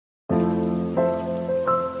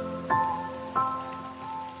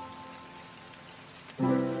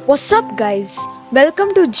What's up, guys?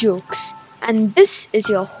 Welcome to Jokes, and this is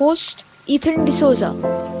your host Ethan Dsouza.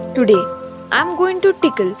 Today, I'm going to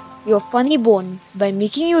tickle your funny bone by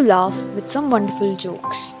making you laugh with some wonderful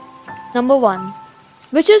jokes. Number 1.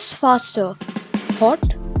 Which is faster, hot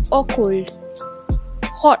or cold?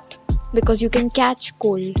 Hot, because you can catch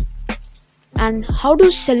cold. And how do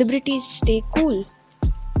celebrities stay cool?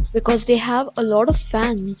 Because they have a lot of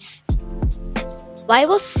fans. Why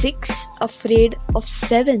was 6 afraid of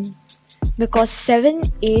 7? Because 7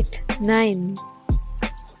 ate 9.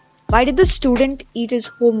 Why did the student eat his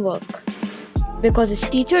homework? Because his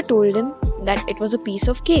teacher told him that it was a piece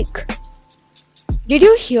of cake. Did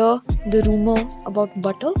you hear the rumor about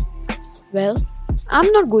butter? Well, I'm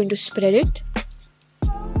not going to spread it.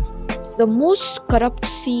 The most corrupt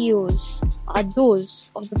CEOs are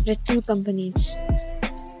those of the pretzel companies.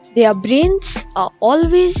 Their brains are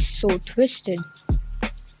always so twisted.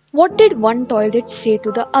 What did one toilet say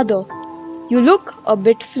to the other? You look a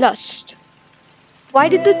bit flushed. Why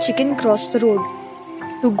did the chicken cross the road?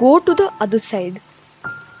 To go to the other side.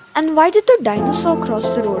 And why did the dinosaur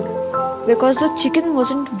cross the road? Because the chicken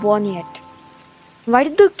wasn't born yet. Why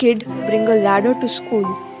did the kid bring a ladder to school?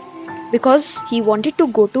 Because he wanted to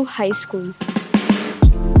go to high school.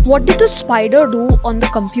 What did the spider do on the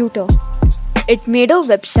computer? It made a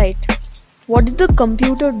website. What did the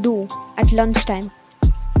computer do at lunchtime?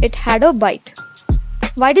 It had a bite.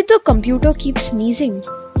 Why did the computer keep sneezing?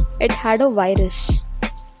 It had a virus.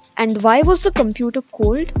 And why was the computer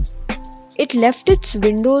cold? It left its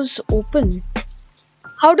windows open.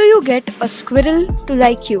 How do you get a squirrel to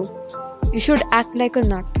like you? You should act like a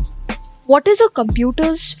nut. What is a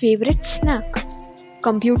computer's favorite snack?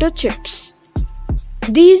 Computer chips.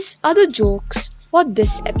 These are the jokes for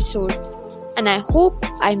this episode, and I hope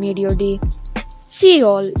I made your day. See you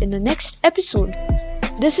all in the next episode.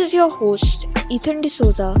 This is your host, Ethan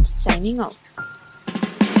Dsouza, signing out.